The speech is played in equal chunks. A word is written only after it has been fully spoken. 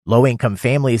Low-income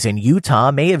families in Utah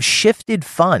may have shifted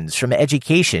funds from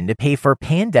education to pay for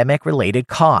pandemic-related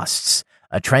costs,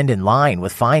 a trend in line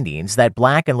with findings that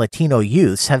Black and Latino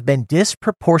youths have been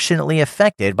disproportionately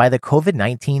affected by the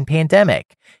COVID-19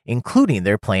 pandemic, including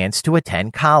their plans to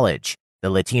attend college.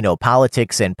 The Latino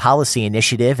Politics and Policy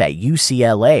Initiative at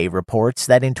UCLA reports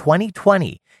that in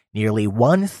 2020, nearly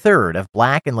one-third of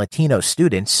Black and Latino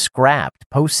students scrapped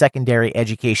post-secondary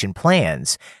education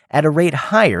plans at a rate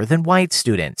higher than white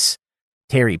students.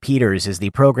 Terry Peters is the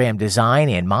program design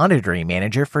and monitoring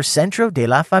manager for Centro de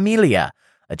la Familia,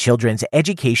 a children's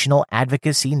educational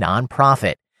advocacy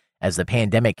nonprofit. As the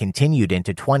pandemic continued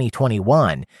into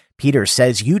 2021, Peters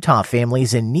says Utah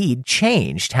families in need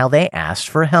changed how they asked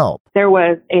for help. There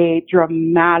was a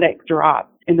dramatic drop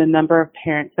in the number of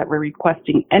parents that were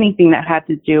requesting anything that had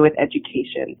to do with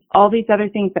education. All these other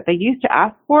things that they used to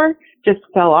ask for just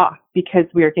fell off because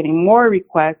we are getting more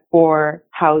requests for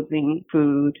housing,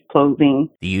 food, clothing.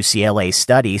 The UCLA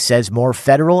study says more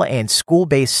federal and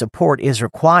school-based support is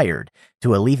required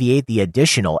to alleviate the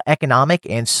additional economic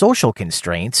and social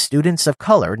constraints students of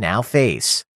color now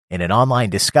face. In an online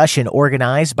discussion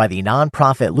organized by the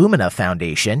nonprofit Lumina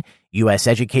Foundation, U.S.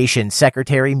 Education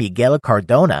Secretary Miguel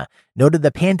Cardona noted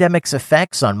the pandemic's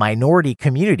effects on minority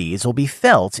communities will be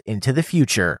felt into the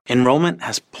future. Enrollment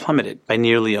has plummeted by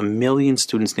nearly 1 million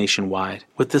students nationwide,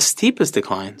 with the steepest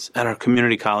declines at our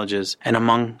community colleges and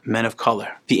among men of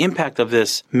color. The impact of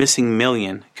this missing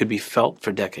million could be felt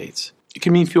for decades. It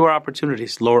can mean fewer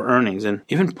opportunities, lower earnings, and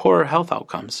even poorer health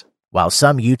outcomes. While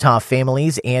some Utah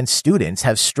families and students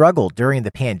have struggled during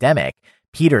the pandemic,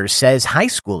 Peters says high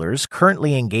schoolers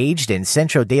currently engaged in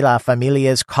Centro de la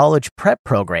Familia's college prep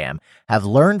program have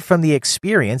learned from the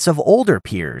experience of older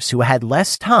peers who had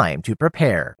less time to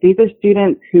prepare. These are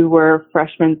students who were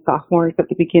freshmen, sophomores at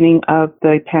the beginning of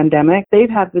the pandemic. They've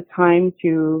had the time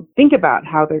to think about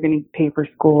how they're going to pay for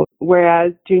school,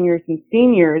 whereas juniors and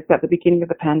seniors at the beginning of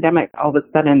the pandemic, all of a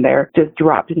sudden they're just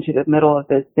dropped into the middle of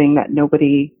this thing that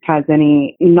nobody has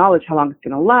any knowledge how long it's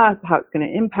going to last, how it's going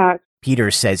to impact.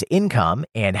 Peters says income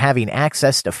and having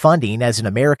access to funding as an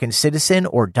American citizen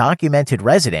or documented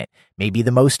resident may be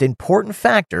the most important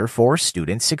factor for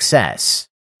student success.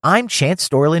 I'm Chance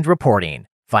Dorland reporting.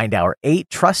 Find our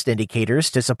 8 trust indicators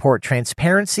to support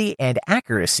transparency and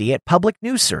accuracy at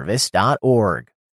publicnewsservice.org.